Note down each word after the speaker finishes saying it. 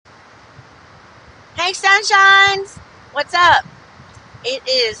Hey, sunshines! What's up? It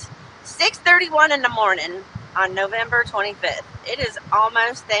is 6:31 in the morning on November 25th. It is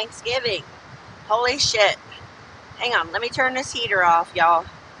almost Thanksgiving. Holy shit. Hang on, let me turn this heater off, y'all.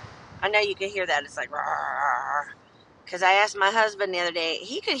 I know you can hear that. It's like, because I asked my husband the other day,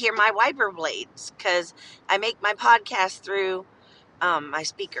 he could hear my wiper blades because I make my podcast through my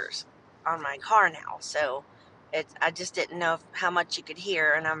speakers on my car now. So I just didn't know how much you could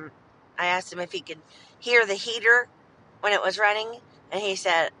hear, and I asked him if he could hear the heater when it was running, and he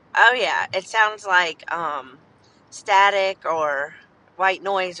said, "Oh yeah, it sounds like static or white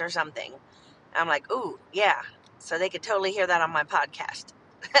noise or something." I'm like, "Ooh, yeah." So they could totally hear that on my podcast.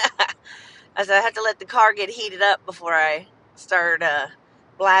 I said I have to let the car get heated up before I start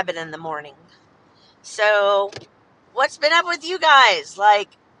blabbing in the morning. So, what's been up with you guys? Like,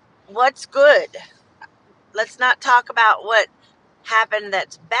 what's good? Let's not talk about what happened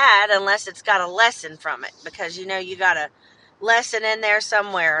that's bad unless it's got a lesson from it, because you got a lesson in there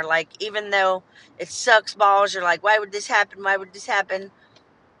somewhere. Like, even though it sucks balls, you're like, why would this happen? Why would this happen?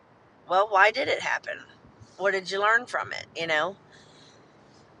 Well, why did it happen? What did you learn from it?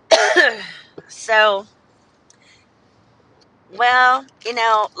 So, well,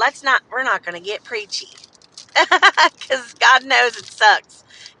 we're not going to get preachy, because God knows it sucks.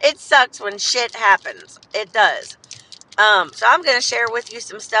 It sucks when shit happens. It does. So I'm going to share with you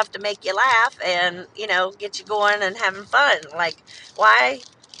some stuff to make you laugh and, get you going and having fun. Like, why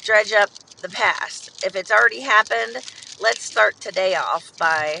dredge up the past? If it's already happened, I'm going to start today off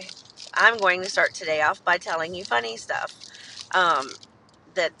by telling you funny stuff.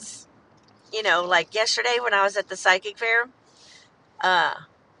 That's, like yesterday when I was at the psychic fair, I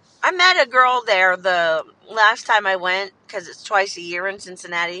met a girl there the last time I went, because it's twice a year in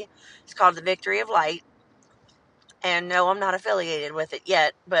Cincinnati. It's called the Victory of Light. And no, I'm not affiliated with it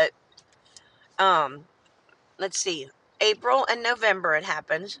yet, but let's see, April and November it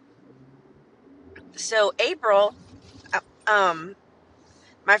happens. So April,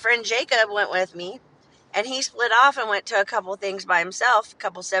 my friend Jacob went with me, and he split off and went to a couple things by himself, a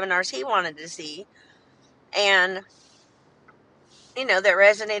couple seminars he wanted to see, and that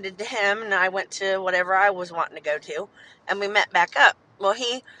resonated to him, and I went to whatever I was wanting to go to, and we met back up. Well,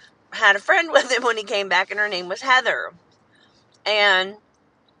 he had a friend with him when he came back, and her name was Heather, and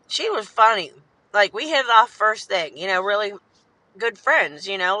she was funny. Like, we hit it off first thing, really good friends,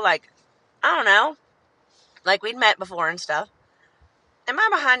 like, I don't know, like we'd met before and stuff. Am I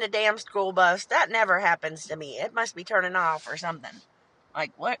behind a damn school bus? That never happens to me. It must be turning off or something.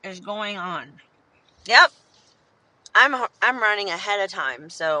 Like, what is going on? Yep, I'm running ahead of time,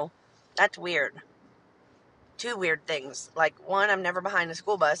 so that's weird. Two weird things. Like, one, I'm never behind a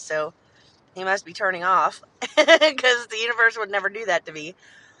school bus, so he must be turning off, because the universe would never do that to me.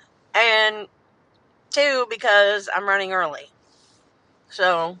 And two, because I'm running early.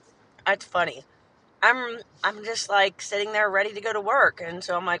 So that's funny. I'm just like sitting there ready to go to work, and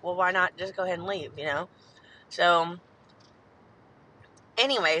so I'm like, well, why not just go ahead and leave, So,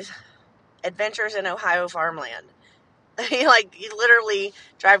 anyways, adventures in Ohio farmland. You literally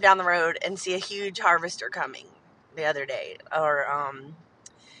drive down the road and see a huge harvester coming the other day, or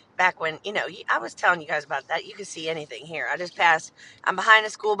back when, I was telling you guys about that. You can see anything here. I'm behind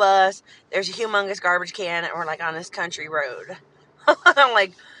a school bus. There's a humongous garbage can, and we're like on this country road. I'm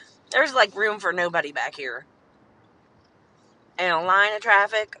like, there's like room for nobody back here. And a line of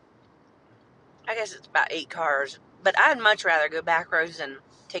traffic. I guess it's about 8 cars. But I'd much rather go back roads than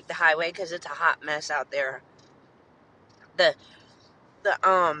take the highway, because it's a hot mess out there. The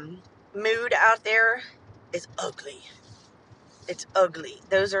mood out there is ugly. It's ugly.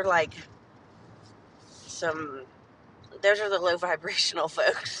 Those are the low vibrational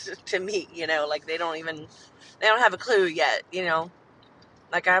folks to me, like they don't have a clue yet,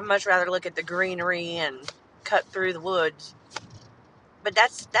 like I'd much rather look at the greenery and cut through the woods. But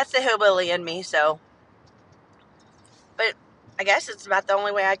that's the hillbilly in me, so. But I guess it's about the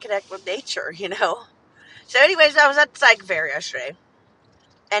only way I connect with nature, So anyways, I was at the psych fair yesterday,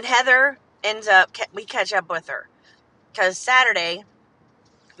 and Heather we catch up with her, because Saturday,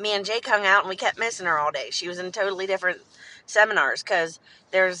 me and Jake hung out, and we kept missing her all day. She was in totally different seminars, because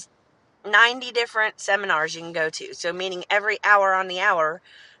there's 90 different seminars you can go to. So meaning every hour on the hour.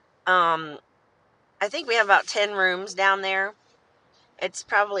 I think we have about 10 rooms down there. It's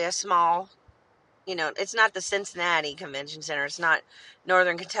probably a small, it's not the Cincinnati Convention Center. It's not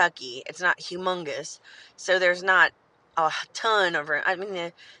Northern Kentucky. It's not humongous. So there's not a ton of room. I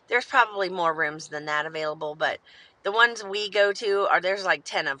mean, there's probably more rooms than that available, but the ones we go to there's like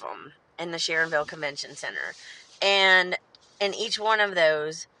 10 of them in the Sharonville Convention Center. And in each one of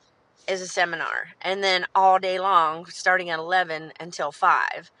those, is a seminar. And then all day long, starting at 11 until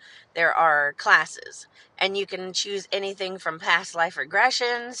 5, there are classes. And you can choose anything from past life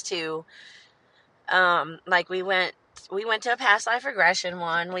regressions to, like we went to a past life regression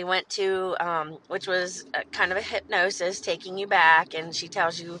one. We went to, which was kind of a hypnosis, taking you back, and she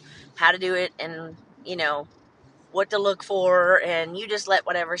tells you how to do it and, what to look for, and you just let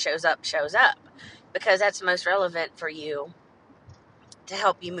whatever shows up, because that's most relevant for you to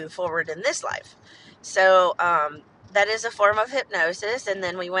help you move forward in this life. So, that is a form of hypnosis. And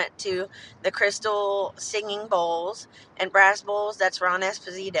then we went to the crystal singing bowls and brass bowls. That's Ron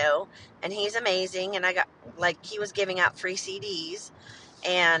Esposito, and he's amazing. And I got, he was giving out free CDs,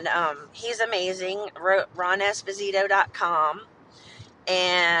 and he's amazing. RonEsposito.com.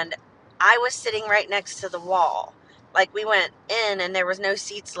 And I was sitting right next to the wall. We went in and there was no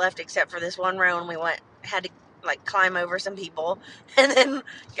seats left except for this one row, and we had to climb over some people, and then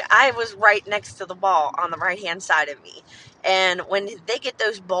I was right next to the wall on the right hand side of me. And when they get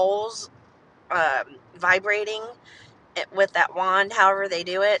those bowls vibrating with that wand, however they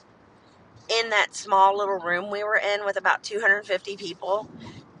do it, in that small little room we were in with about 250 people,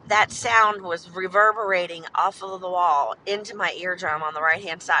 that sound was reverberating off of the wall into my eardrum on the right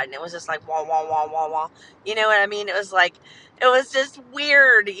hand side, and it was just like wah wah wah wah wah. You know what I mean? It was just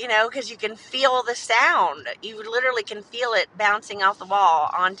weird, because you can feel the sound. You literally can feel it bouncing off the wall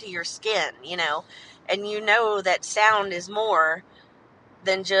onto your skin, and that sound is more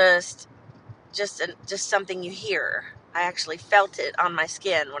than just something you hear. I actually felt it on my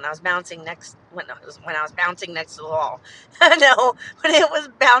skin when I was bouncing next to the wall. No, when it was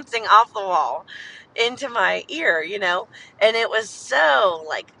bouncing off the wall into my ear, and it was so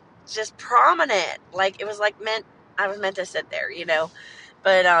just prominent. It was I was meant to sit there,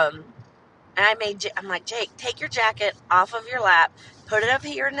 but I'm like, Jake, take your jacket off of your lap, put it up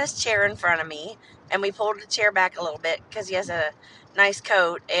here in this chair in front of me. And we pulled the chair back a little bit because he has a nice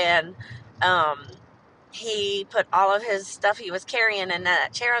coat, and he put all of his stuff he was carrying in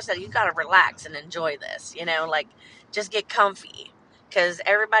that chair. I said, you got to relax and enjoy this, just get comfy, because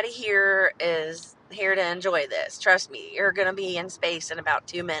everybody here is here to enjoy this. Trust me, you're going to be in space in about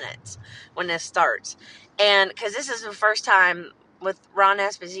 2 minutes when this starts. And because this is the first time with Ron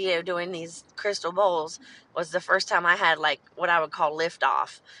Esposito doing these crystal bowls, was the first time I had what I would call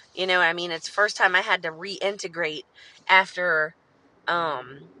liftoff. You know what I mean? It's the first time I had to reintegrate after,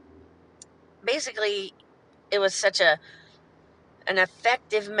 basically, it was such an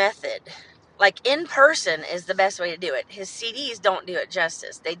effective method. In person is the best way to do it. His CDs don't do it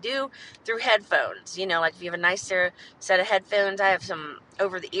justice. They do through headphones. If you have a nicer set of headphones, I have some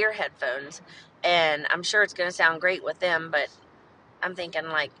over-the-ear headphones, and I'm sure it's going to sound great with them, but I'm thinking,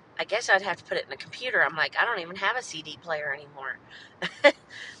 I guess I'd have to put it in a computer. I'm like, I don't even have a CD player anymore.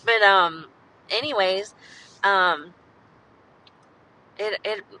 But, anyways,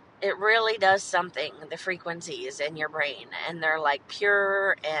 it really does something, the frequencies in your brain, and they're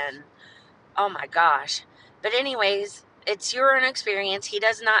pure, and oh my gosh. But anyways, it's your own experience. He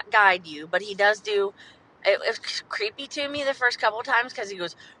does not guide you, but he does do. It was creepy to me the first couple times because he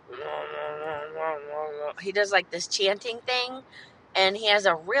goes, he does this chanting thing, and he has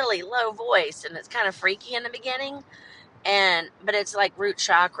a really low voice, and it's kind of freaky in the beginning, but it's root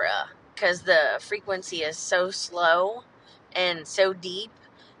chakra, because the frequency is so slow and so deep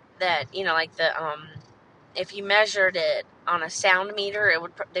that, if you measured it on a sound meter,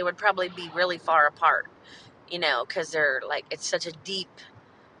 they would probably be really far apart, because they're it's such a deep,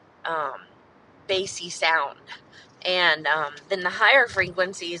 bassy sound. And then the higher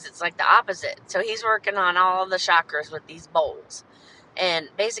frequencies, it's the opposite. So he's working on all the chakras with these bowls. And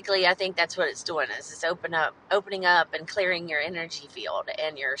basically, I think that's what it's doing, is it's opening up and clearing your energy field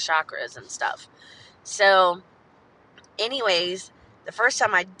and your chakras and stuff. So anyways, the first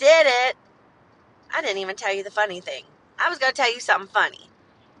time I did it, I didn't even tell you the funny thing. I was going to tell you something funny.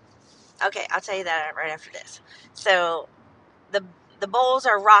 Okay, I'll tell you that right after this. So the bowls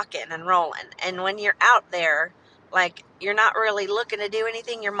are rocking and rolling, and when you're out there, you're not really looking to do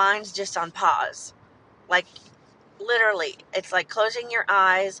anything. Your mind's just on pause. Literally, it's closing your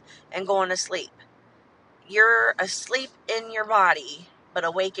eyes and going to sleep. You're asleep in your body, but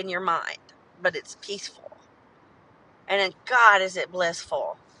awake in your mind. But it's peaceful. And then, God, is it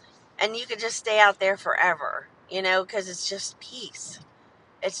blissful. And you could just stay out there forever, because it's just peace.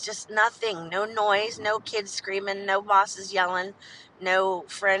 It's just nothing. No noise, no kids screaming, no bosses yelling, no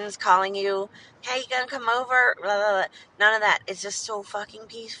friends calling you, hey, you gonna come over? Blah, blah, blah. None of that. It's just so fucking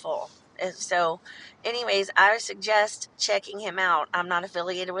peaceful. So, anyways, I would suggest checking him out. I'm not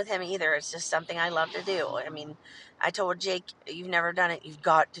affiliated with him either. It's just something I love to do. I mean, I told Jake, you've never done it. You've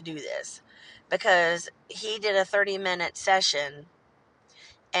got to do this. Because he did a 30-minute session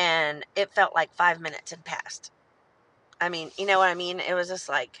and it felt like 5 minutes had passed. I mean, you know what I mean? It was just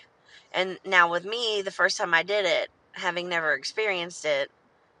like, and now with me, the first time I did it, having never experienced it,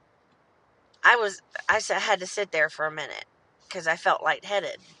 I had to sit there for a minute because I felt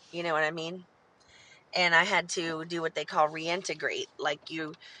lightheaded. You know what I mean? And I had to do what they call reintegrate. Like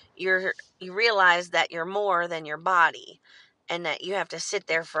you realize that you're more than your body, and that you have to sit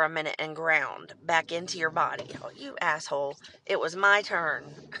there for a minute and ground back into your body. Oh, you asshole! It was my turn.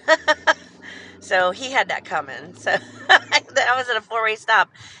 So he had that coming. So I was at a 4-way stop,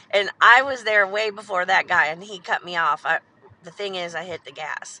 and I was there way before that guy, and he cut me off. The thing is, I hit the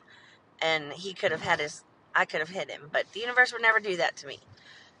gas, and he could have had I could have hit him, but the universe would never do that to me.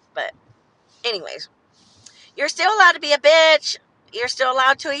 But anyways, you're still allowed to be a bitch. You're still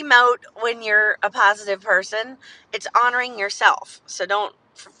allowed to emote when you're a positive person. It's honoring yourself. So don't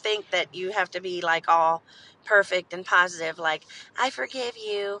think that you have to be like all perfect and positive, like, I forgive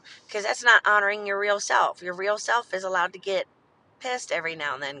you, because that's not honoring your real self. Your real self is allowed to get pissed every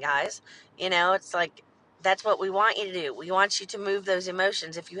now and then, guys. It's like, that's what we want you to do. We want you to move those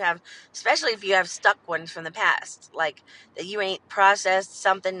emotions. Especially if you have stuck ones from the past, like that you ain't processed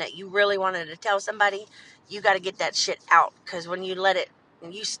something that you really wanted to tell somebody, you got to get that shit out. Because when you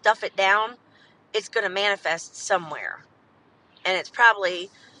stuff it down, it's going to manifest somewhere. And it's probably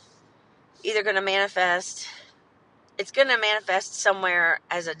either going to manifest somewhere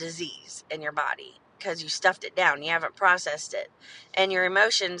as a disease in your body because you stuffed it down. You haven't processed it. And your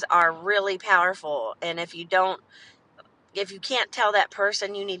emotions are really powerful. And if you can't tell that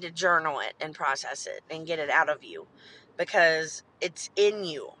person, you need to journal it and process it and get it out of you, because it's in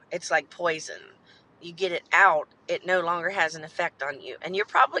you. It's like poison. You get it out, it no longer has an effect on you. And you're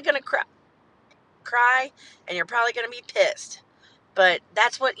probably going to cry, and you're probably going to be pissed. But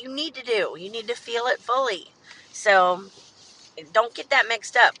that's what you need to do. You need to feel it fully. So don't get that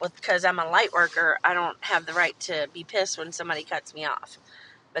mixed up with, because I'm a light worker, I don't have the right to be pissed when somebody cuts me off.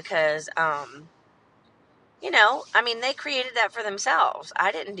 Because, they created that for themselves.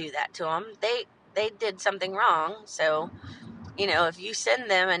 I didn't do that to them. They did something wrong. So, if you send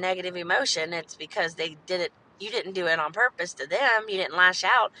them a negative emotion, it's because they did it. You didn't do it on purpose to them. You didn't lash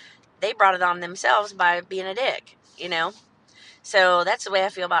out. They brought it on themselves by being a dick, So that's the way I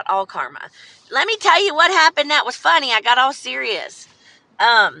feel about all karma. Let me tell you what happened that was funny. I got all serious.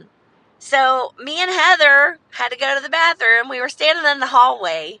 So me and Heather had to go to the bathroom. We were standing in the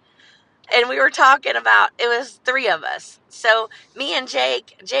hallway, and we were talking about, it was 3 of us. So me and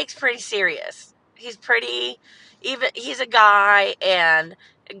Jake's pretty serious. He's a guy, and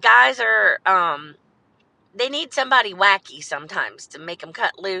guys are, they need somebody wacky sometimes to make them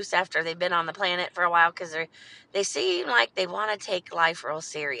cut loose after they've been on the planet for a while, because they seem like they want to take life real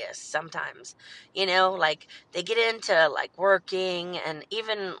serious sometimes. Like they get into like working, and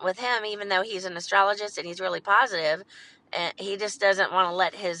even with him, even though he's an astrologist and he's really positive, he just doesn't want to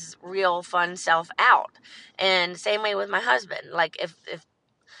let his real fun self out. And same way with my husband. Like if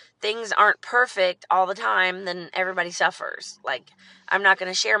things aren't perfect all the time, then everybody suffers. Like, I'm not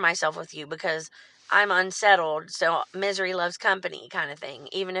going to share myself with you because I'm unsettled, so misery loves company kind of thing.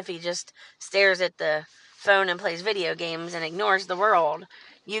 Even if he just stares at the phone and plays video games and ignores the world,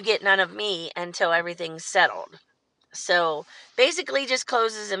 you get none of me until everything's settled. So basically just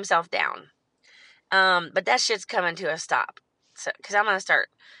closes himself down. But that shit's coming to a stop. So, because I'm going to start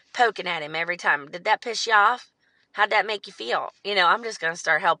poking at him every time. Did that piss you off? How'd that make you feel? I'm just going to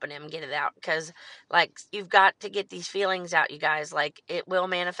start helping him get it out, because, like, you've got to get these feelings out, you guys. Like, it will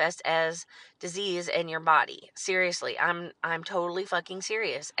manifest as disease in your body. Seriously, I'm totally fucking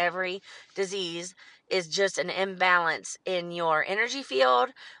serious. Every disease is just an imbalance in your energy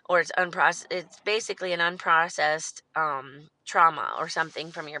field, or it's basically an unprocessed trauma or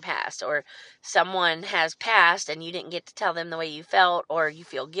something from your past, or someone has passed and you didn't get to tell them the way you felt, or you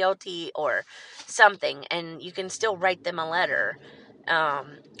feel guilty or something, and you can still write them a letter,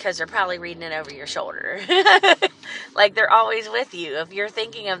 because they're probably reading it over your shoulder. Like, they're always with you. If you're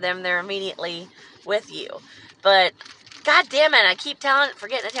thinking of them, they're immediately with you. But god damn it, I keep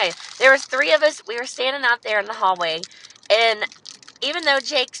forgetting to tell you, there was 3 of us. We were standing out there in the hallway, and even though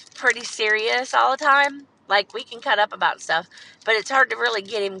Jake's pretty serious all the time, like, we can cut up about stuff, but it's hard to really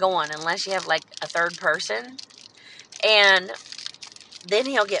get him going unless you have like a third person, and then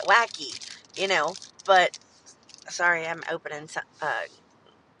he'll get wacky, but sorry, I'm opening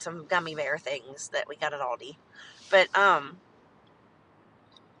some gummy bear things that we got at Aldi. But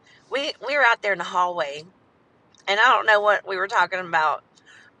we were out there in the hallway, and I don't know what we were talking about,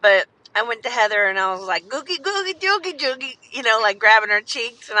 but I went to Heather and I was like, googie, googie, joogie, joogie, like grabbing her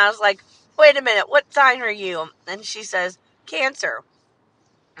cheeks. And I was like, wait a minute, what sign are you? And she says, Cancer.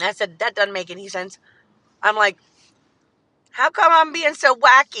 And I said, that doesn't make any sense. I'm like, how come I'm being so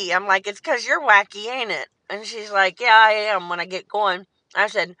wacky? I'm like, it's because you're wacky, ain't it? And she's like, yeah, I am when I get going. I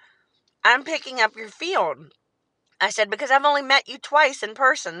said, I'm picking up your field. I said, because I've only met you twice in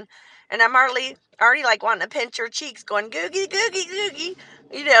person, and I'm already like wanting to pinch your cheeks, going googie, googie,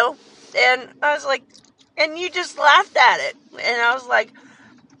 googie, And I was like, and you just laughed at it. And I was like,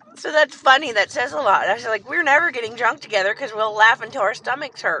 so that's funny. That says a lot. I was like, we're never getting drunk together because we'll laugh until our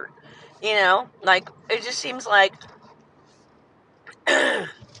stomachs hurt. Like, it just seems like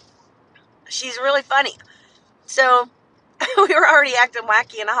she's really funny. So we were already acting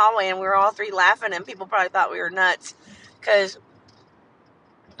wacky in the hallway, and we were all three laughing, and people probably thought we were nuts. Because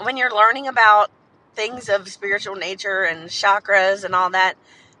when you're learning about things of spiritual nature and chakras and all that,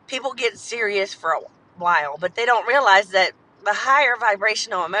 people get serious for a while, but they don't realize that the higher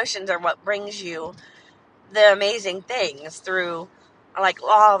vibrational emotions are what brings you the amazing things through, like,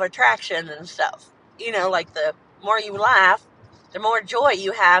 law of attraction and stuff. Like, the more you laugh, the more joy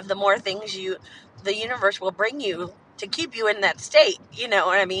you have, the more things the universe will bring you to keep you in that state. You know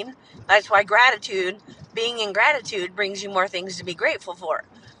what I mean? That's why being in gratitude brings you more things to be grateful for.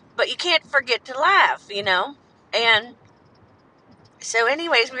 But you can't forget to laugh, And so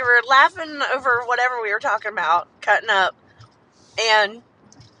anyways, we were laughing over whatever we were talking about, cutting up. And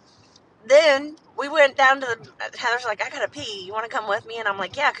then we went down to Heather's like, I gotta pee. You want to come with me? And I'm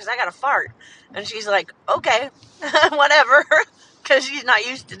like, yeah, because I got to fart. And she's like, okay, whatever. Because she's not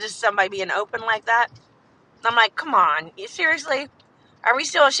used to just somebody being open like that. I'm like, come on. You seriously? Are we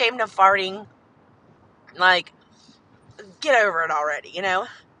still ashamed of farting? Like, get over it already,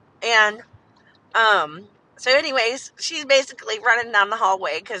 And, so anyways, she's basically running down the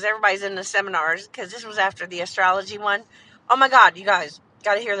hallway because everybody's in the seminars, because this was after the astrology one. Oh my God, you guys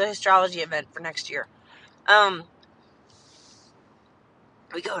got to hear the astrology event for next year.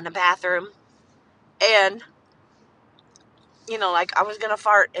 We go in the bathroom, and, like, I was going to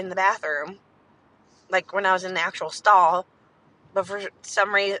fart in the bathroom, like when I was in the actual stall, but for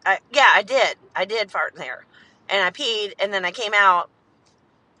some reason, I did fart in there, and I peed, and then I came out,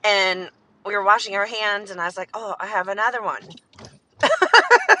 and we were washing our hands, and I was like, oh, I have another one.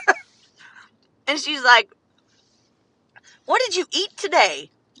 And she's like, what did you eat today?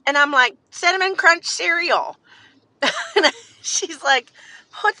 And I'm like, Cinnamon Crunch cereal. And she's like,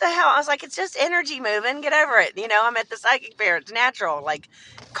 what the hell? I was like, it's just energy moving. Get over it. I'm at the psychic fair. It's natural. Like,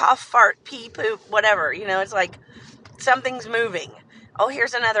 cough, fart, pee, poop, whatever. It's like something's moving. Oh,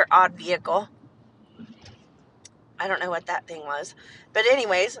 here's another odd vehicle. I don't know what that thing was. But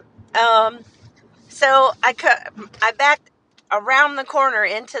anyways, so I backed around the corner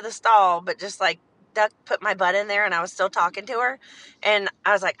into the stall, but just like put my butt in there, and I was still talking to her, and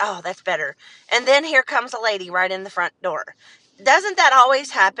I was like, oh, that's better. And then here comes a lady right in the front door. Doesn't that always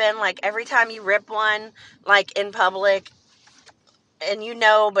happen? Like, every time you rip one, like, in public, and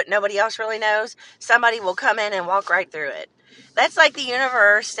but nobody else really knows, somebody will come in and walk right through it. That's like the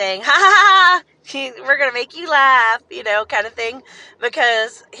universe saying, ha ha ha, we're going to make you laugh, kind of thing,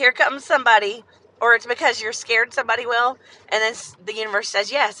 because here comes somebody. Or it's because you're scared somebody will, and then the universe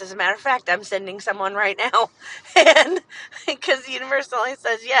says yes. As a matter of fact, I'm sending someone right now. And because the universe only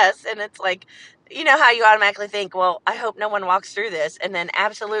says yes, and it's like, how you automatically think, well, I hope no one walks through this. And then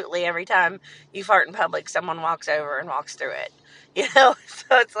absolutely every time you fart in public, someone walks over and walks through it. So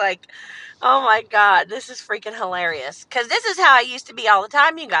it's like, oh my God, this is freaking hilarious. Because this is how I used to be all the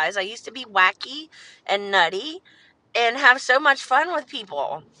time, you guys. I used to be wacky and nutty and have so much fun with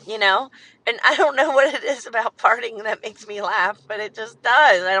people, and I don't know what it is about farting that makes me laugh, but it just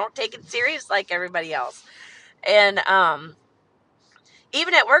does. I don't take it serious like everybody else. And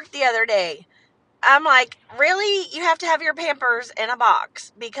even at work the other day, I'm like, really? You have to have your Pampers in a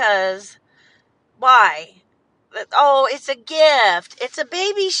box? Because why? Oh, it's a gift. It's a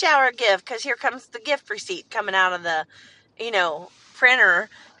baby shower gift, because here comes the gift receipt coming out of the, printer.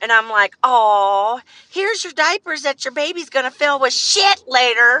 And I'm like, oh, here's your diapers that your baby's going to fill with shit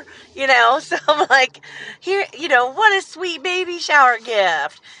later, So I'm like, here, what a sweet baby shower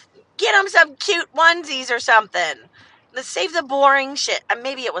gift. Get them some cute onesies or something. Let's save the boring shit.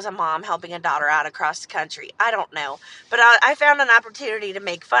 Maybe it was a mom helping a daughter out across the country. I don't know. But I found an opportunity to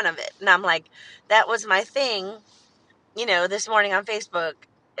make fun of it. And I'm like, that was my thing, this morning on Facebook.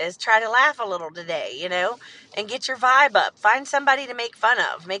 is try to laugh a little today, and get your vibe up. Find somebody to make fun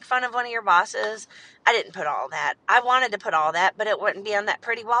of. Make fun of one of your bosses. I didn't put all that. I wanted to put all that, but it wouldn't be on that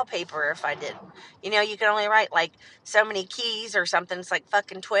pretty wallpaper if I did. You can only write like so many keys or something. It's like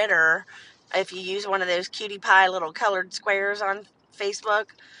fucking Twitter if you use one of those cutie pie little colored squares on Facebook.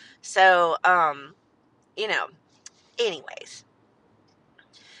 So, anyways.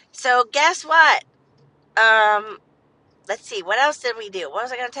 So guess what? Let's see, what else did we do? What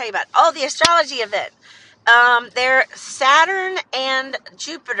was I going to tell you about? Oh, the astrology event. Saturn and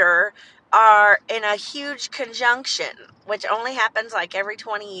Jupiter are in a huge conjunction, which only happens like every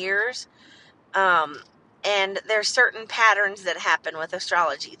 20 years. And there's certain patterns that happen with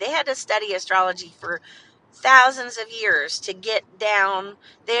astrology. They had to study astrology for thousands of years to get down.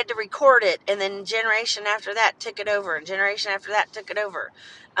 They had to record it, and then generation after that took it over, and generation after that took it over.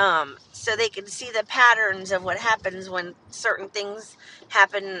 So they could see the patterns of what happens when certain things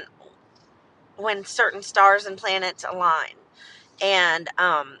happen, when certain stars and planets align. And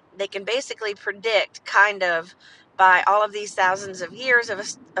they can basically predict, kind of, by all of these thousands of years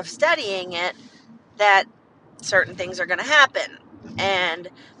of studying it, that certain things are going to happen. And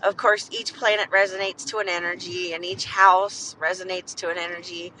of course, each planet resonates to an energy, and each house resonates to an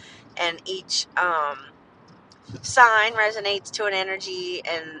energy, and each sign resonates to an energy,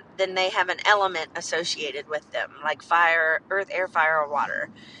 and then they have an element associated with them, like fire, earth, air, fire, or water.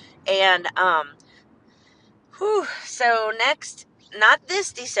 And so not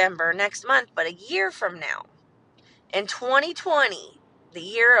this December, next month, but a year from now, in 2020, the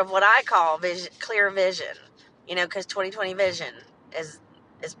year of what I call clear vision, because 2020 vision is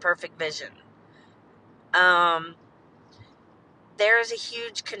perfect vision. There is a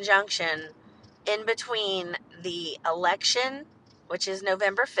huge conjunction in between the election, which is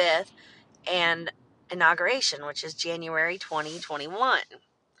November 5th, and inauguration, which is January 2021.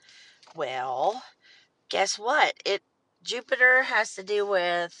 Well, guess what? Jupiter has to do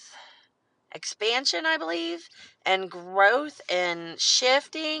with expansion, I believe, and growth and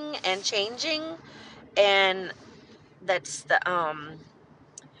shifting and changing, and that's the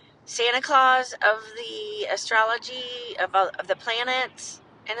Santa Claus of the astrology of the planets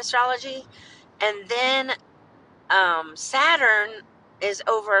in astrology. And then Saturn is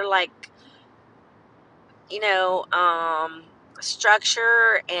over, like,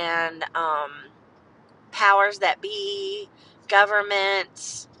 structure and powers that be,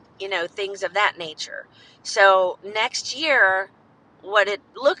 governments, things of that nature. So next year, what it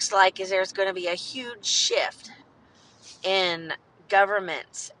looks like is there's going to be a huge shift in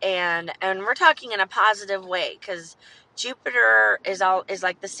governments, and we're talking in a positive way, because Jupiter is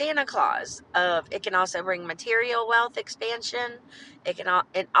like the Santa Claus of it. Can also bring material wealth expansion.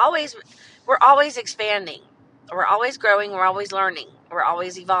 We're always expanding, we're always growing, we're always learning, we're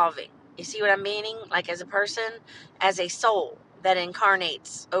always evolving. You see what I'm meaning? Like, as a person, as a soul that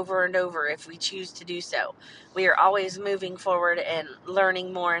incarnates over and over, if we choose to do so, we are always moving forward and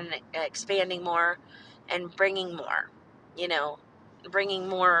learning more and expanding more and bringing more. Bringing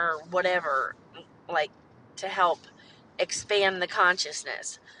more whatever, like, to help expand the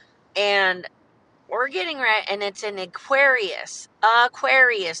consciousness. And we're getting right, and it's an Aquarius,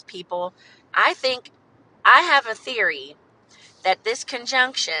 people. I have a theory that this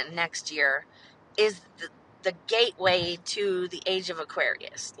conjunction next year is the gateway to the age of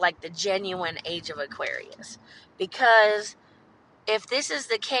Aquarius, like the genuine age of Aquarius. Because if this is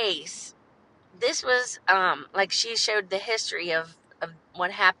the case, this was, like, she showed the history of what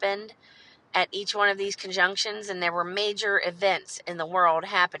happened at each one of these conjunctions, and there were major events in the world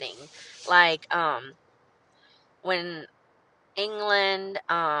happening, like when England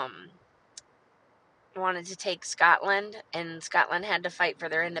wanted to take Scotland, and Scotland had to fight for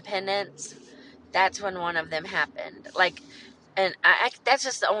their independence. That's when one of them happened. Like, and that's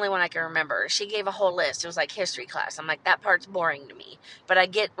just the only one I can remember. She gave a whole list. It was like history class. I'm like, that part's boring to me. But I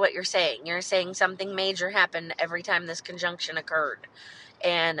get what you're saying. You're saying something major happened every time this conjunction occurred.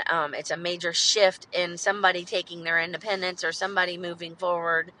 And it's a major shift in somebody taking their independence, or somebody moving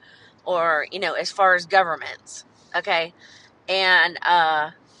forward, or, as far as governments. Okay? And,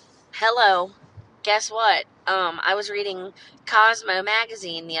 hello. Guess what? I was reading Cosmo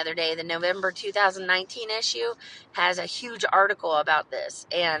magazine the other day. The November 2019 issue has a huge article about this,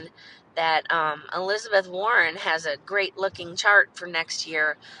 and that Elizabeth Warren has a great looking chart for next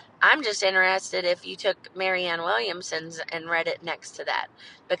year. I'm just interested if you took Marianne Williamson's and read it next to that,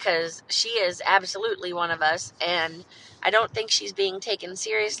 because she is absolutely one of us, and I don't think she's being taken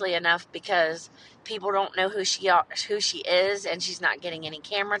seriously enough, because people don't know who she is, and she's not getting any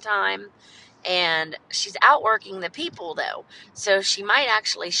camera time. And she's outworking the people, though. So she might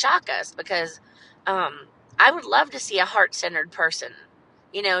actually shock us because I would love to see a heart-centered person.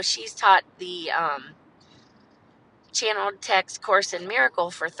 She's taught the channeled text Course in Miracle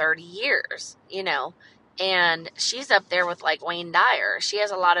for 30 years, and she's up there with like Wayne Dyer. She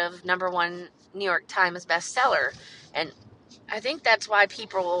has a lot of #1 New York Times bestseller. And I think that's why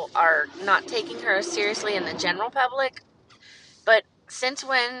people are not taking her as seriously in the general public. But since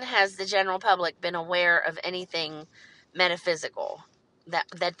when has the general public been aware of anything metaphysical,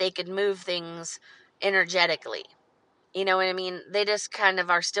 that they could move things energetically? You know what I mean? They just kind of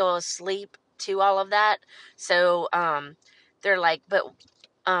are still asleep to all of that. So they're like, but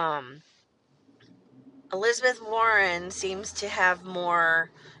Elizabeth Warren seems to have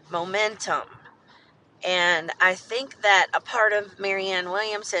more momentum. And I think that a part of Marianne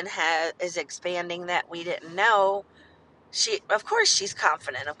Williamson is expanding that we didn't know. Of course she's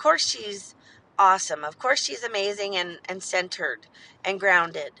confident. Of course she's awesome. Of course she's amazing and centered and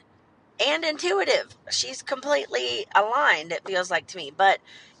grounded and intuitive. She's completely aligned, it feels like to me. But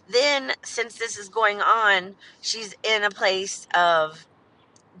then, since this is going on, she's in a place of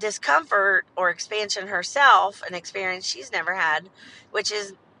discomfort or expansion herself, an experience she's never had, which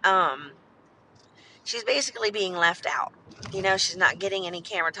is she's basically being left out. She's not getting any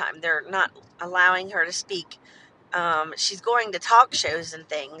camera time. They're not allowing her to speak. She's going to talk shows and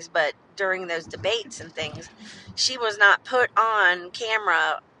things, but during those debates and things, she was not put on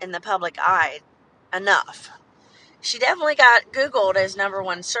camera in the public eye enough. She definitely got Googled as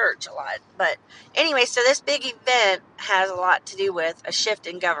 #1 search a lot. But anyway, so this big event has a lot to do with a shift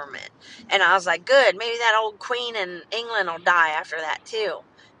in government. And I was like, good, maybe that old queen in England will die after that too.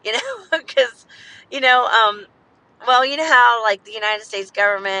 Because, well, you know how like the United States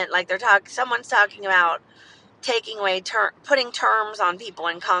government, like someone's talking about taking away putting terms on people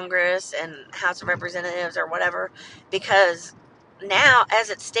in Congress and House of Representatives or whatever, because now, as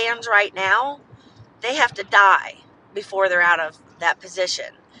it stands right now, they have to die before they're out of that position.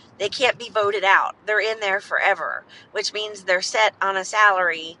 They can't be voted out. They're in there forever, which means they're set on a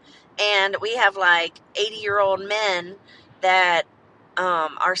salary. And we have like 80-year-old men that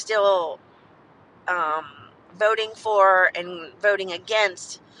are still voting for and voting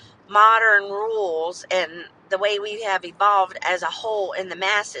against modern rules and the way we have evolved as a whole in the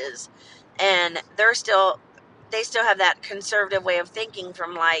masses. And they still have that conservative way of thinking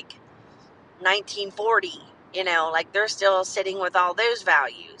from like 1940, like they're still sitting with all those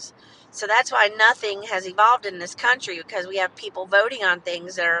values. So that's why nothing has evolved in this country, because we have people voting on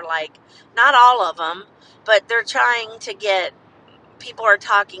things that are like, not all of them, but they're trying to get, people are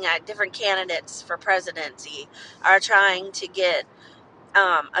talking at different candidates for presidency are trying to get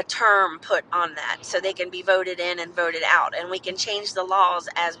a term put on that so they can be voted in and voted out, and we can change the laws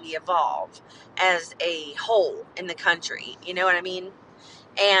as we evolve as a whole in the country. You know what I mean?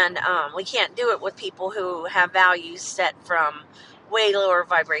 And we can't do it with people who have values set from way lower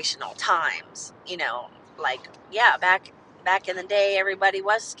vibrational times. Like, yeah, back in the day, everybody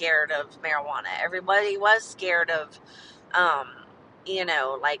was scared of marijuana. Everybody was scared of,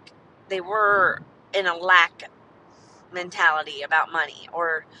 like they were in a lack mentality about money,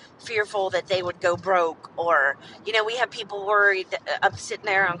 or fearful that they would go broke, or we have people worried up sitting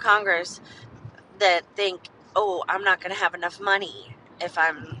there on Congress that think, oh, I'm not going to have enough money if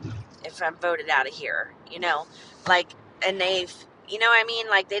I'm voted out of here, like, and they've, what I mean,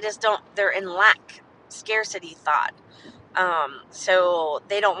 like they just don't, they're in lack, scarcity thought. So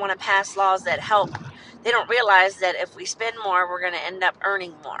they don't want to pass laws that help. They don't realize that if we spend more, we're going to end up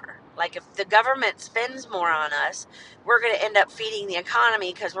earning more. Like if the government spends more on us, we're going to end up feeding the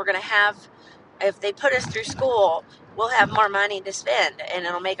economy, because we're going to have, if they put us through school, we'll have more money to spend and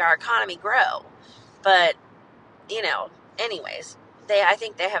it'll make our economy grow. But, anyways, I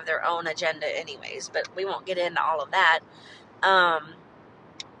think they have their own agenda anyways, but we won't get into all of that. I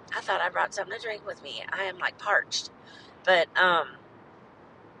thought I brought something to drink with me. I am like parched. But,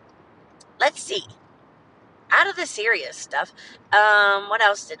 let's see. Out of the serious stuff, what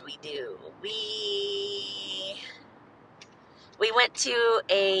else did we do? We went to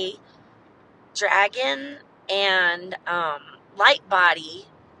a dragon and light body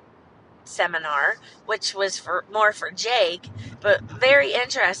seminar, which was more for Jake, but very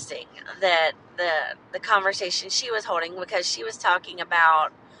interesting that the conversation she was holding, because she was talking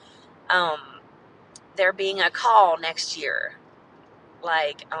about there being a call next year,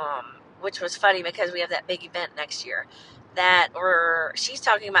 like which was funny because we have that big event next year that she's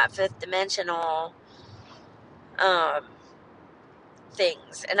talking about fifth dimensional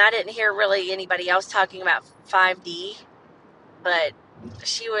things, and I didn't hear really anybody else talking about 5D, but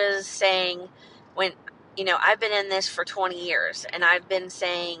she was saying, when, I've been in this for 20 years, and I've been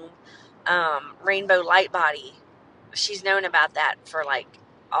saying rainbow light body. She's known about that for like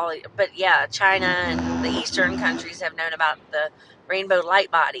but yeah, China and the Eastern countries have known about the rainbow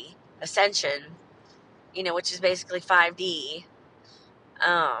light body ascension, which is basically 5D,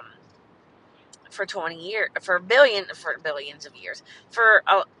 for 20 years, for billions of years, for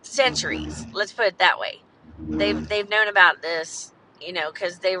centuries. Let's put it that way. They've known about this,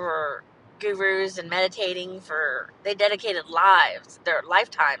 because they were gurus and meditating they dedicated their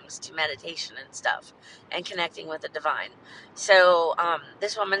lifetimes to meditation and stuff and connecting with the divine. So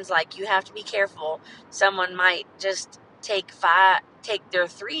this woman's like, you have to be careful. Someone might just take their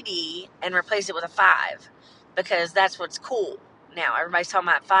 3D and replace it with a 5, because that's what's cool now. Everybody's talking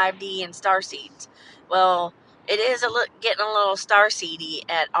about 5D and star seeds. Well, it is getting a little star seedy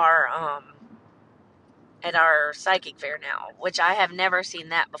at our psychic fair now, which I have never seen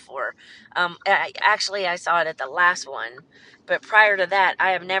that before. I saw it at the last one, but prior to that,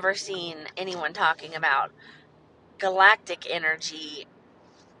 I have never seen anyone talking about galactic energy.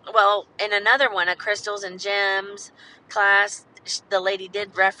 Well, in another one, a crystals and gems class, the lady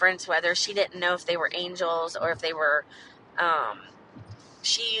did reference whether she didn't know if they were angels or if they were,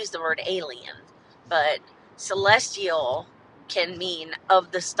 she used the word alien, but celestial can mean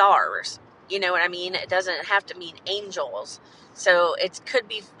of the stars. You know what I mean? It doesn't have to mean angels. So it could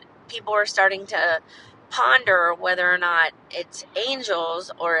be, people are starting to ponder whether or not it's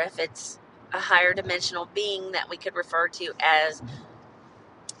angels or if it's a higher dimensional being that we could refer to as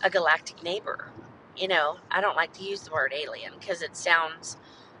a galactic neighbor. I don't like to use the word alien because it sounds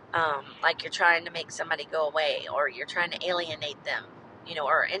like you're trying to make somebody go away, or you're trying to alienate them,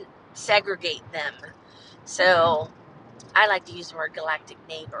 or segregate them. So I like to use the word galactic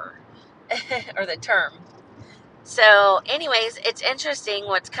neighbor, or the term. So anyways, it's interesting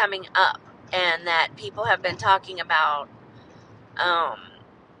what's coming up, and that people have been talking about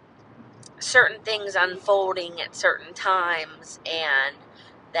certain things unfolding at certain times, and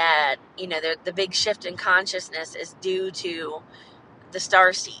that, the big shift in consciousness is due to the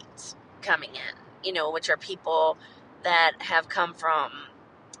star seeds coming in, which are people that have come from,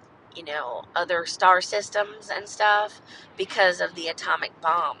 other star systems and stuff, because of the atomic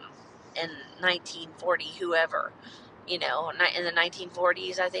bomb in 1940, whoever, in the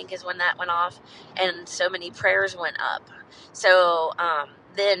 1940s, I think, is when that went off, and so many prayers went up. So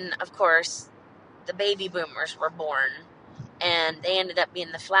then, of course, the baby boomers were born, and they ended up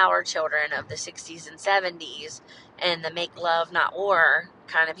being the flower children of the 60s and 70s, and the make love, not war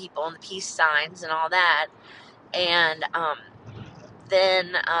kind of people, and the peace signs and all that. And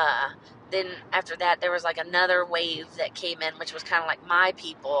then after that, there was like another wave that came in, which was kind of like my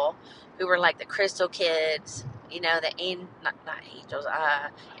people, who were like the crystal kids, the not angels,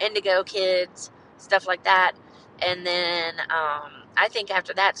 indigo kids, stuff like that. And then I think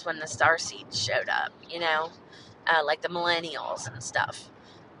after that's when the star seeds showed up, like the millennials and stuff.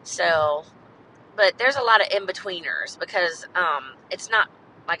 So, but there's a lot of in-betweeners, because it's not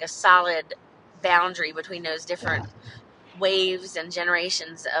like a solid boundary between those different waves and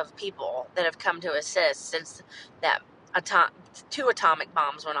generations of people that have come to assist since that 2 atomic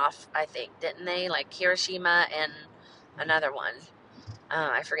bombs went off, I think, didn't they? Like Hiroshima and another one.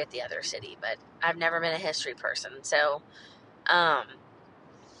 I forget the other city, but I've never been a history person. So,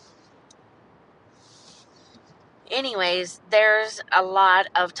 anyways, there's a lot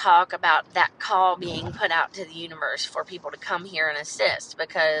of talk about that call being put out to the universe for people to come here and assist,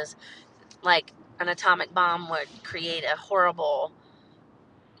 because, like, an atomic bomb would create a horrible,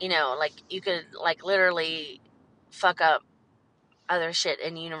 like, you could, like, literally fuck up other shit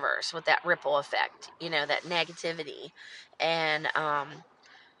in the universe with that ripple effect, that negativity. And,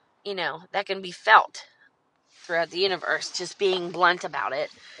 that can be felt throughout the universe, just being blunt about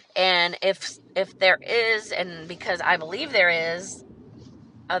it. And if there is, and because I believe there is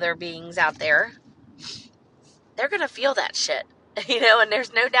other beings out there, they're going to feel that shit, and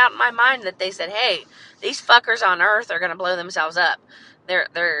there's no doubt in my mind that they said, hey, these fuckers on Earth are going to blow themselves up.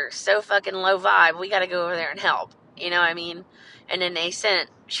 They're so fucking low vibe. We got to go over there and help. You know what I mean? And then they sent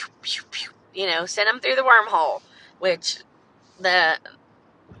them through the wormhole, which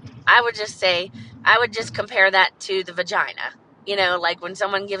I would just compare that to the vagina. Like when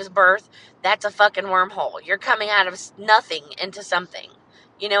someone gives birth, that's a fucking wormhole. You're coming out of nothing into something.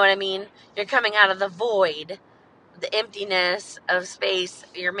 You know what I mean? You're coming out of the void, the emptiness of space.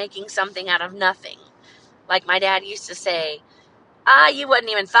 You're making something out of nothing. Like my dad used to say, you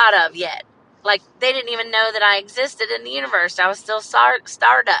wasn't even thought of yet. like they didn't even know that I existed in the universe. I was still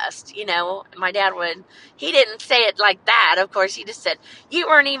stardust, My dad he didn't say it like that. Of course, he just said, you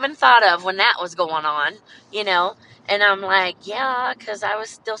weren't even thought of when that was going on, you know? And I'm like, yeah, because I was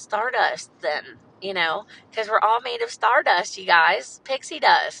still stardust then, because we're all made of stardust, you guys, pixie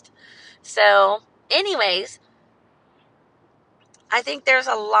dust. So, anyways, I think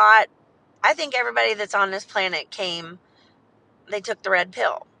I think everybody that's on this planet they took the red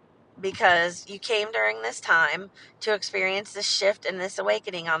pill because you came during this time to experience this shift and this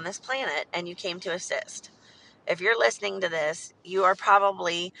awakening on this planet, and you came to assist. If you're listening to this, you are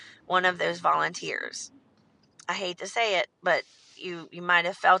probably one of those volunteers. I hate to say it, but you might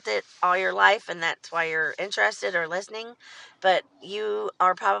have felt it all your life, and that's why you're interested or listening. But you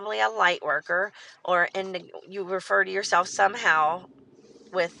are probably a light worker, you refer to yourself somehow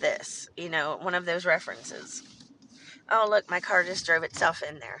with this, one of those references. Oh, look, my car just drove itself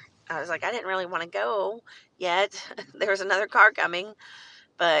in there. I was like, I didn't really want to go yet. There was another car coming,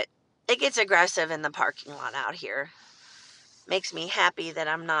 but it gets aggressive in the parking lot out here. Makes me happy that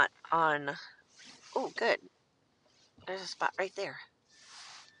I'm not on. Oh, good. There's a spot right there.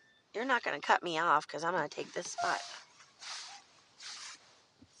 You're not going to cut me off because I'm going to take this spot.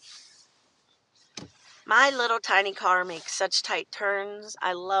 My little tiny car makes such tight turns.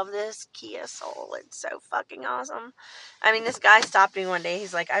 I love this Kia Soul. It's so fucking awesome. I mean, this guy stopped me one day.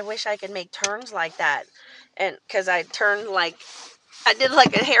 He's like, I wish I could make turns like that. And because I did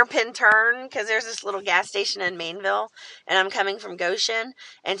like a hairpin turn because there's this little gas station in Mainville and I'm coming from Goshen,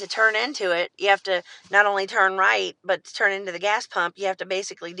 and to turn into it, you have to not only turn right, but to turn into the gas pump, you have to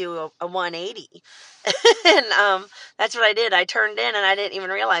basically do a 180. And that's what I did. I turned in and I didn't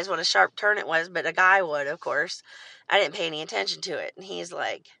even realize what a sharp turn it was, but a guy would, of course. I didn't pay any attention to it. And he's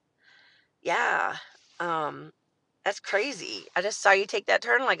like, yeah, that's crazy. I just saw you take that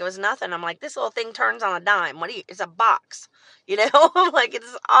turn like it was nothing. I'm like, this little thing turns on a dime. It's a box, I'm like,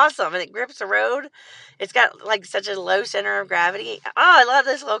 it's awesome. And it grips the road. It's got like such a low center of gravity. Oh, I love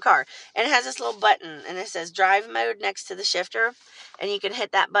this little car. And it has this little button and it says drive mode next to the shifter. And you can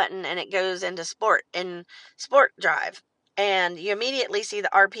hit that button and it goes into sport drive. And you immediately see the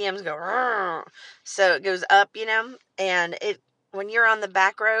RPMs go, rrr. So it goes up, and when you're on the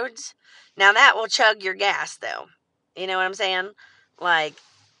back roads, now that will chug your gas though. You know what I'm saying? Like,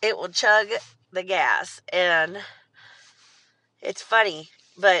 it will chug the gas, and it's funny,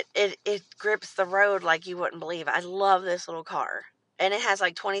 but it grips the road like you wouldn't believe. I love this little car, and it has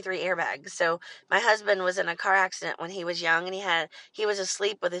like 23 airbags. So my husband was in a car accident when he was young, and he was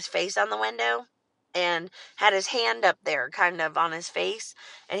asleep with his face on the window and had his hand up there kind of on his face,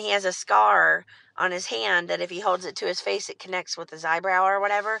 and he has a scar on his hand that if he holds it to his face, it connects with his eyebrow or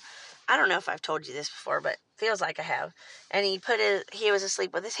whatever. I don't know if I've told you this before, but feels like I have. And he was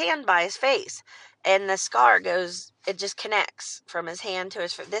asleep with his hand by his face, and the scar it just connects from his hand to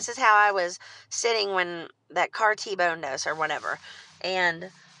his face. This is how I was sitting when that car T-boned us or whatever.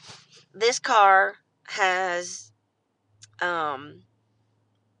 And this car has, what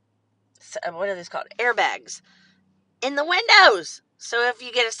are these called? Airbags in the windows. So if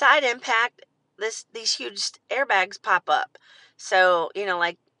you get a side impact, these huge airbags pop up. So,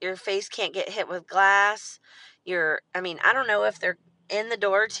 like your face can't get hit with glass. I don't know if they're in the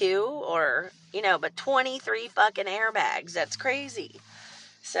door too or, but 23 fucking airbags. That's crazy.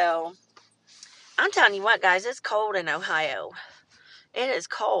 So I'm telling you what, guys, it's cold in Ohio. It is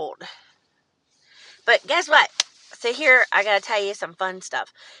cold. But guess what? So here, I gotta tell you some fun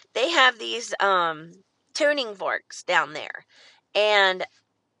stuff. They have these, tuning forks down there. And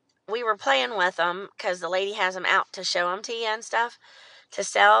we were playing with them because the lady has them out to show them to you and stuff to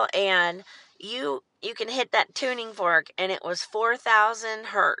sell. And you can hit that tuning fork, and it was 4,000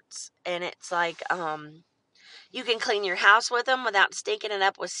 hertz. And it's like, you can clean your house with them without stinking it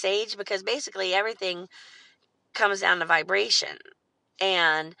up with sage, because basically everything comes down to vibration.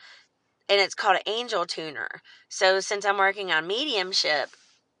 And it's called an angel tuner. So since I'm working on mediumship,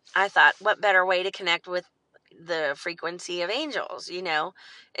 I thought, what better way to connect with the frequency of angels,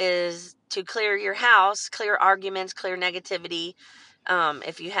 is to clear your house, clear arguments, clear negativity.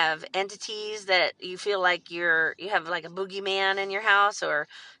 If you have entities that you feel like you have like a boogeyman in your house or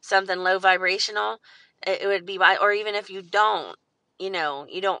something low vibrational, it would be or even if you don't, you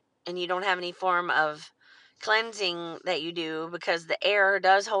don't have any form of cleansing that you do, because the air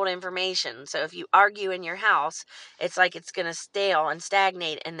does hold information. So if you argue in your house, it's like it's going to stale and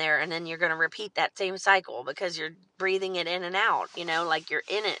stagnate in there, and then you're going to repeat that same cycle because you're breathing it in and out, like you're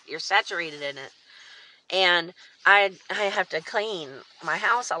in it, you're saturated in it. And I have to clean my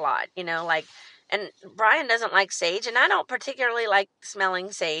house a lot, and Brian doesn't like sage, and I don't particularly like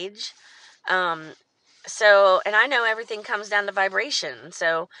smelling sage. So, and I know everything comes down to vibration.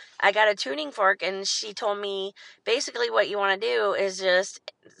 So I got a tuning fork, and she told me basically what you want to do is just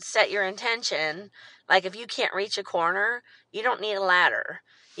set your intention. Like if you can't reach a corner, you don't need a ladder.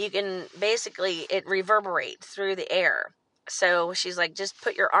 You can basically, it reverberates through the air. So she's like, just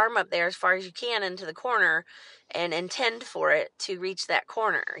put your arm up there as far as you can into the corner and intend for it to reach that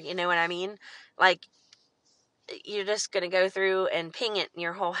corner. You know what I mean? Like you're just going to go through and ping it in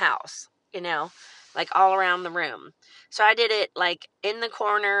your whole house, like all around the room. So I did it like in the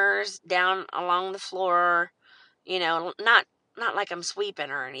corners, down along the floor, not like I'm sweeping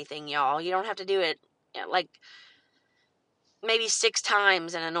or anything, y'all. You don't have to do it like maybe 6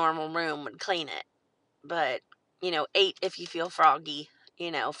 times in a normal room would clean it. But, 8 if you feel froggy,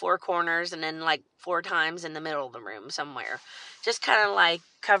 4 corners and then like 4 times in the middle of the room somewhere. Just kind of like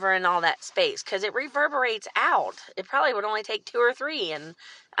covering all that space because it reverberates out. It probably would only take 2 or 3, and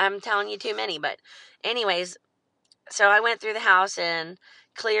I'm telling you too many. But anyways, so I went through the house and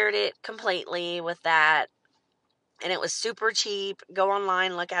cleared it completely with that. And it was super cheap. Go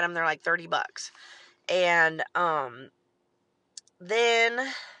online, look at them. They're like $30. And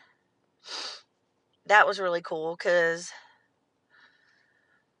then that was really cool because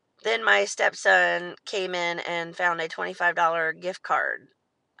then my stepson came in and found a $25 gift card,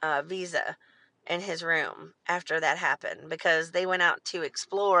 Visa, in his room after that happened because they went out to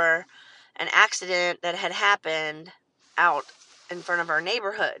explore an accident that had happened out in front of our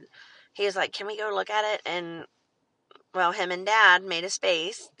neighborhood. He was like, can we go look at it? And well, him and Dad made a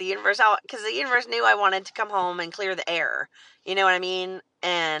space. Because the universe knew I wanted to come home and clear the air. You know what I mean?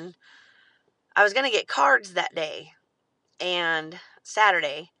 And I was going to get cards that day and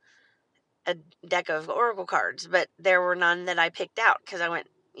Saturday, a deck of oracle cards, but there were none that I picked out because I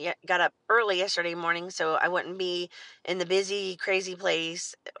got up early yesterday morning, so I wouldn't be in the busy, crazy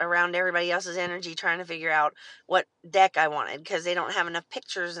place around everybody else's energy trying to figure out what deck I wanted because they don't have enough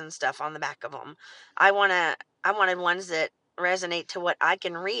pictures and stuff on the back of them. I wanted ones that resonate to what I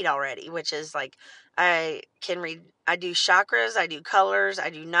can read already, which is like I can read. I do chakras, I do colors, I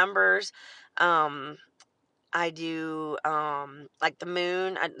do numbers. I do like the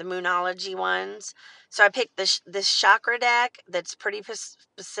moonology ones. So I picked this chakra deck that's pretty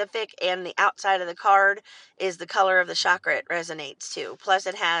specific, and the outside of the card is the color of the chakra it resonates to. Plus,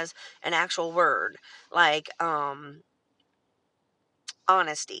 it has an actual word like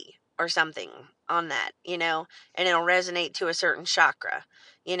honesty or something on that, and it'll resonate to a certain chakra,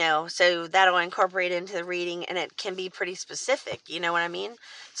 so that'll incorporate into the reading, and it can be pretty specific. You know what I mean?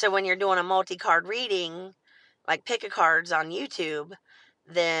 So when you're doing a multi-card reading, like pick a cards on YouTube,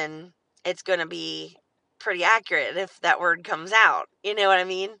 then it's going to be pretty accurate if that word comes out. You know what I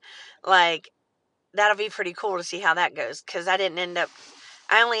mean? Like that'll be pretty cool to see how that goes because I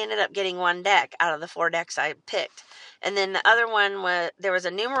only ended up getting 1 deck out of the 4 decks I picked. And then the other one there was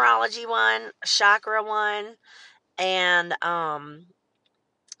a numerology one, a chakra one, and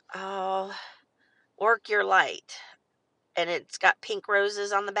work your light. And it's got pink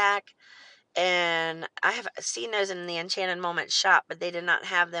roses on the back. And I have seen those in the Enchanted Moments shop, but they did not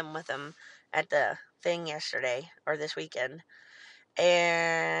have them with them at the thing yesterday or this weekend.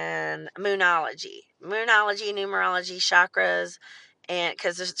 And moonology, numerology, chakras, and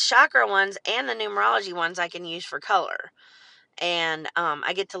because the chakra ones and the numerology ones I can use for color. And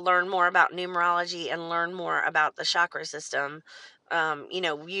I get to learn more about numerology and learn more about the chakra system,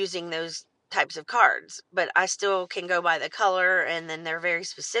 using those types of cards. But I still can go by the color, and then they're very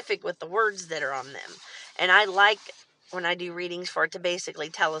specific with the words that are on them. And I like when I do readings for it to basically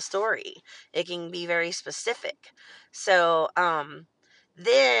tell a story. It can be very specific. So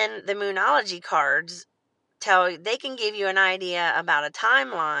then the moonology cards they can give you an idea about a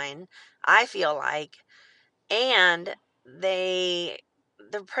timeline, I feel like, and they're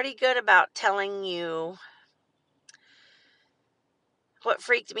pretty good about telling you. What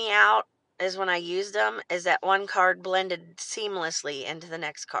freaked me out is when I used them is that one card blended seamlessly into the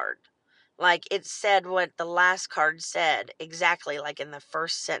next card. Like it said what the last card said exactly, like in the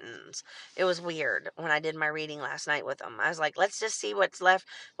first sentence. It was weird when I did my reading last night with them. I was like, let's just see what's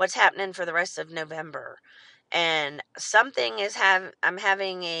happening for the rest of November. And something I'm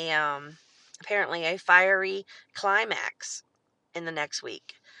having apparently a fiery climax in the next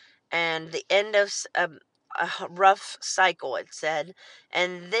week, and the end of a rough cycle, it said,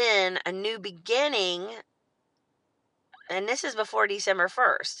 and then a new beginning. And this is before December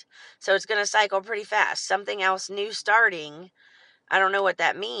 1st, so it's going to cycle pretty fast. Something else new starting. I don't know what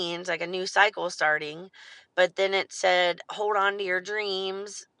that means, like a new cycle starting. But then it said, hold on to your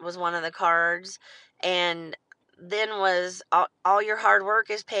dreams was one of the cards. And then was all your hard work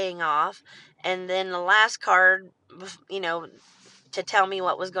is paying off. And then the last card, to tell me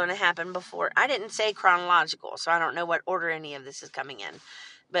what was going to happen before. I didn't say chronological, so I don't know what order any of this is coming in.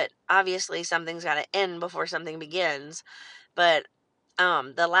 But obviously something's got to end before something begins. But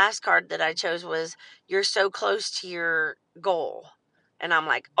the last card that I chose was, you're so close to your goal. And I'm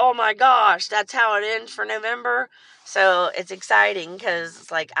like, oh my gosh, that's how it ends for November. So it's exciting because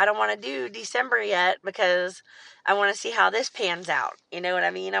it's like, I don't want to do December yet because I want to see how this pans out. You know what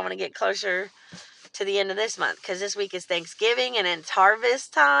I mean? I want to get closer to the end of this month because this week is Thanksgiving and it's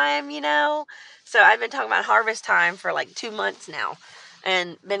harvest time, So I've been talking about harvest time for like 2 months now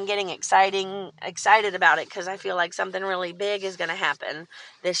and been getting excited about it because I feel like something really big is going to happen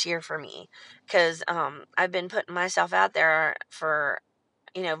this year for me because I've been putting myself out there for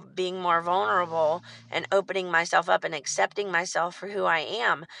being more vulnerable and opening myself up and accepting myself for who I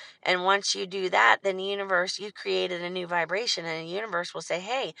am. And once you do that, then the universe, you created a new vibration, and the universe will say,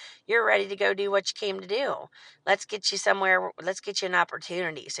 hey, you're ready to go do what you came to do. Let's get you somewhere. Let's get you an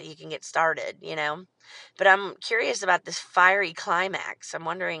opportunity so you can get started, But I'm curious about this fiery climax. I'm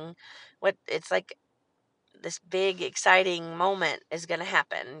wondering what it's like. This big exciting moment is going to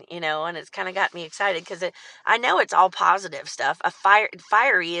happen, and it's kind of got me excited because I know it's all positive stuff.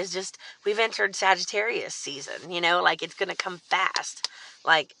 Fiery is just, we've entered Sagittarius season, like it's going to come fast.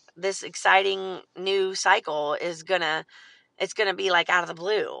 Like this exciting new cycle it's going to be like out of the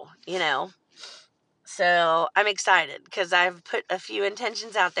blue, So I'm excited because I've put a few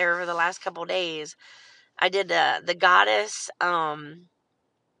intentions out there over the last couple days. I did the goddess,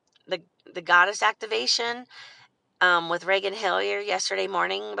 the goddess activation with Reagan Hillier yesterday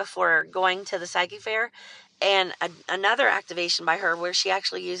morning before going to the psychic fair, and another activation by her where she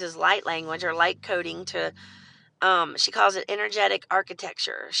actually uses light language or light coding to, she calls it energetic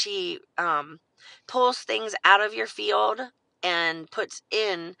architecture. She pulls things out of your field and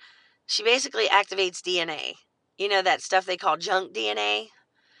she basically activates DNA. That stuff they call junk DNA?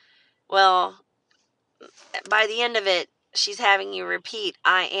 Well, by the end of it, she's having you repeat,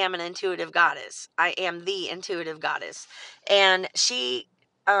 I am an intuitive goddess. I am the intuitive goddess. And she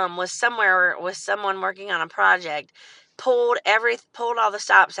was somewhere with someone working on a project, pulled all the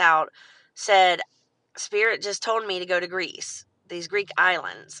stops out, said, Spirit just told me to go to Greece, these Greek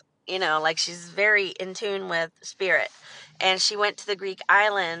islands. Like she's very in tune with spirit. And she went to the Greek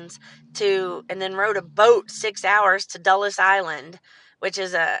islands and then rode a boat 6 hours to Dulles Island, which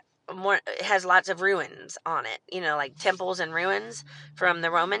is it has lots of ruins on it, like temples and ruins from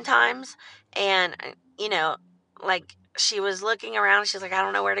the Roman times. And, like she was looking around. She's like, I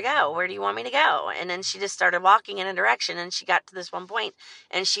don't know where to go. Where do you want me to go? And then she just started walking in a direction, and she got to this one point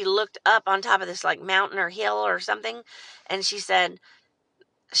and she looked up on top of this like mountain or hill or something. And she said,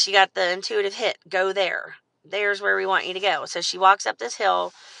 she got the intuitive hit, go there. There's where we want you to go. So she walks up this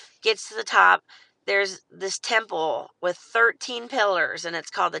hill, gets to the top. There's this temple with 13 pillars, and it's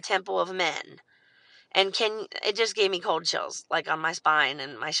called the Temple of Men. And it just gave me cold chills, like on my spine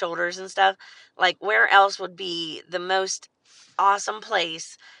and my shoulders and stuff. Like, where else would be the most awesome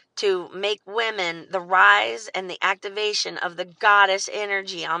place to make women, the rise and the activation of the goddess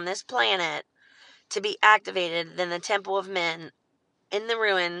energy on this planet, to be activated than the Temple of Men in the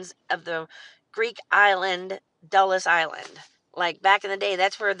ruins of the Greek island, Dulles Island. Like back in the day,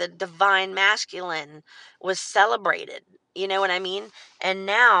 that's where the divine masculine was celebrated. You know what I mean? And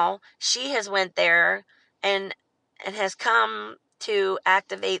now she has went there and has come to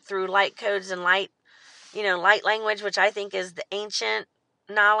activate through light codes and light language, which I think is the ancient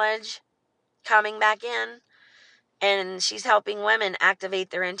knowledge coming back in. And she's helping women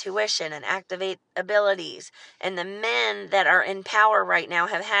activate their intuition and activate abilities. And the men that are in power right now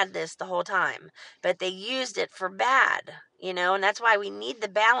have had this the whole time, but they used it for bad, and that's why we need the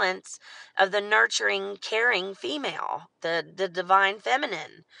balance of the nurturing, caring female, the divine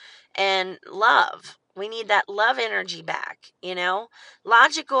feminine, and love. We need that love energy back,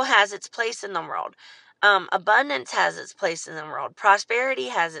 Logical has its place in the world. Abundance has its place in the world. Prosperity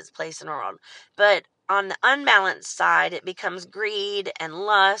has its place in the world. But on the unbalanced side, it becomes greed and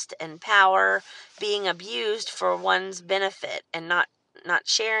lust and power being abused for one's benefit and not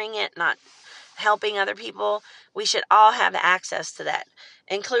sharing it, not helping other people. We should all have access to that,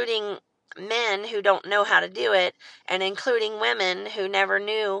 including men who don't know how to do it, and including women who never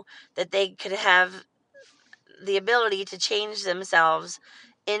knew that they could have the ability to change themselves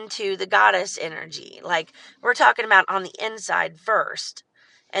into the goddess energy. Like, we're talking about on the inside first,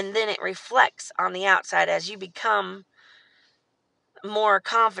 and then it reflects on the outside as you become more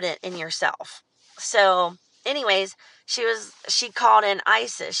confident in yourself. So anyways, she called in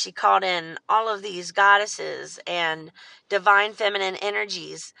Isis. She called in all of these goddesses and divine feminine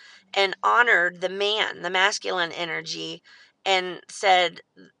energies and honored the man, the masculine energy, and said,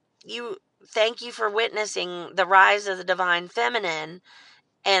 "You thank you for witnessing the rise of the divine feminine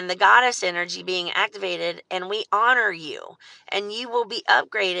and the goddess energy being activated, and we honor you, and you will be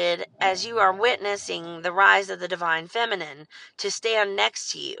upgraded as you are witnessing the rise of the divine feminine to stand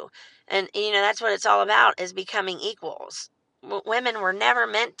next to you." And that's what it's all about, is becoming equals. Women were never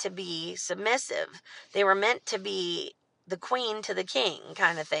meant to be submissive. They were meant to be the queen to the king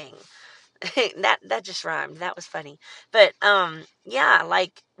kind of thing. that just rhymed. That was funny. But yeah,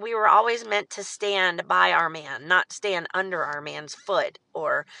 like, we were always meant to stand by our man, not stand under our man's foot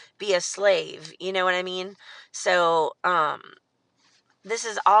or be a slave. You know what I mean? So this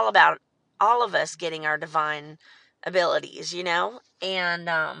is all about all of us getting our divine abilities, and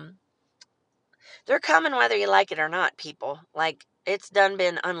they're coming whether you like it or not, people. Like, it's done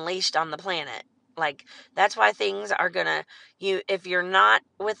been unleashed on the planet. Like, that's why things are gonna, if you're not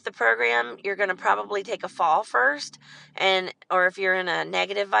with the program, you're gonna probably take a fall first. Or if you're in a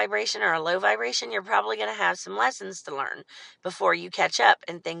negative vibration or a low vibration, you're probably gonna have some lessons to learn before you catch up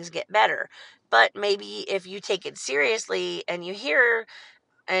and things get better. But maybe if you take it seriously and you hear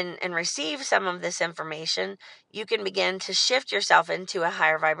and receive some of this information, you can begin to shift yourself into a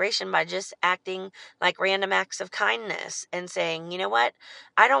higher vibration by just acting like random acts of kindness and saying, you know what?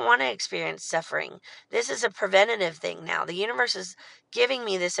 I don't want to experience suffering. This is a preventative thing now. The universe is giving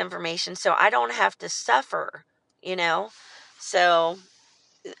me this information so I don't have to suffer, you know? So,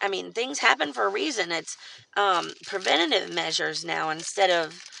 I mean, things happen for a reason. It's preventative measures now, instead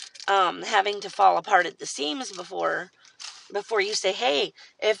of having to fall apart at the seams before you say, hey,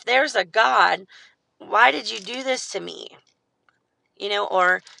 if there's a God, why did you do this to me?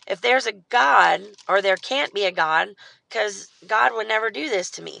 Or if there's a God, or there can't be a God, because God would never do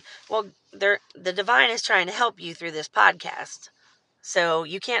this to me. Well, the divine is trying to help you through this podcast. So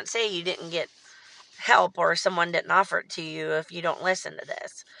you can't say you didn't get help or someone didn't offer it to you if you don't listen to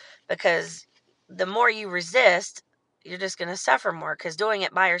this. Because the more you resist, you're just going to suffer more, because doing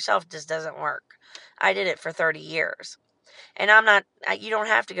it by yourself just doesn't work. I did it for 30 years. And you don't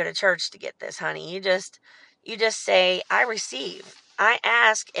have to go to church to get this, honey. You just say, I receive, I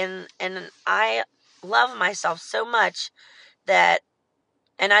ask, and I love myself so much and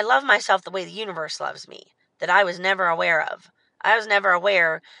I love myself the way the universe loves me, that I was never aware of. I was never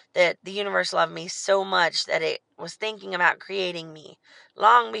aware that the universe loved me so much that it was thinking about creating me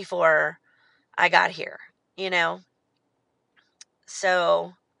long before I got here,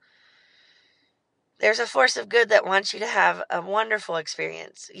 So there's a force of good that wants you to have a wonderful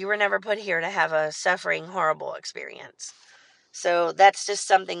experience. You were never put here to have a suffering, horrible experience. So that's just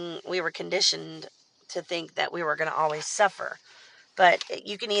something we were conditioned to think, that we were going to always suffer. But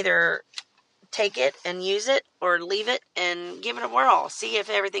you can either take it and use it, or leave it and give it a whirl. See if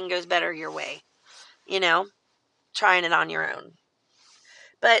everything goes better your way. Trying it on your own.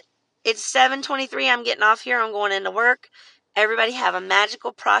 But it's 7:23. I'm getting off here. I'm going into work. Everybody have a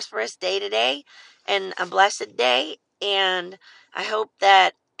magical, prosperous day today, and a blessed day. And I hope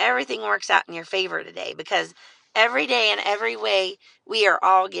that everything works out in your favor today, because every day in every way, we are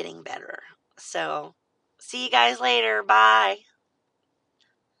all getting better. So, see you guys later. Bye.